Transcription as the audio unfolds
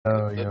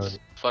already heard That's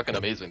it. fucking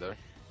amazing there.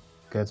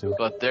 KheZu.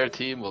 But their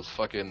team was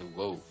fucking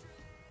whoa.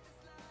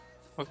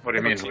 What do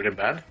you mean, really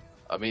bad?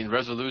 I mean,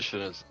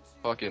 Resolution is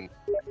fucking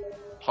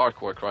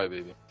hardcore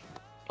crybaby.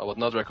 I would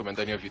not recommend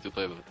any of you to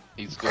play with it.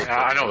 He's good.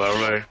 Yeah, I know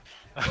that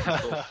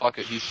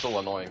already. He's so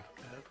annoying.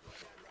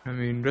 I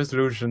mean,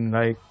 Resolution,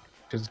 like,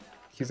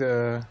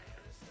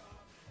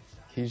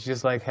 he's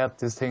just like had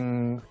this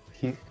thing.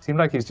 He seemed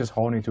like he's just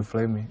horny to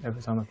flame me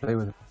every time I play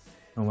with him,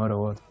 no matter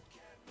what.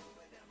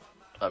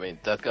 I mean,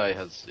 that guy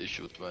has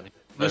issues, man.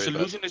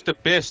 Resolution is the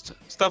best.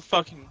 Stop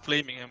fucking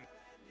flaming him.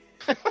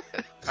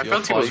 I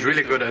felt he was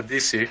really good at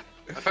DC.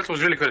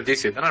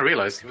 Then I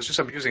realized he was just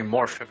abusing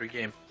Morph every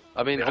game.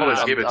 I mean, They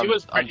always give it.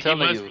 I'm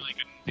telling you, really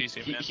good in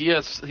DC, man.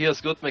 he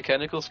has good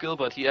mechanical skill,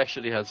 but he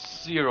actually has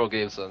zero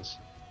game sense.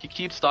 He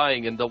keeps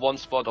dying in the one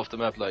spot of the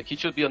map. Like he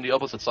should be on the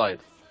opposite side,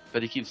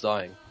 but he keeps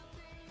dying.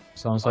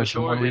 Sounds I'm like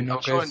sure, someone we I'm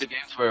know. sure in the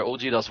games where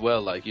OG does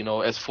well, like, you know,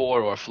 S4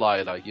 or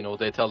Fly, like, you know,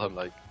 they tell him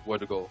like where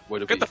to go, where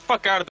to Get be. the fuck out of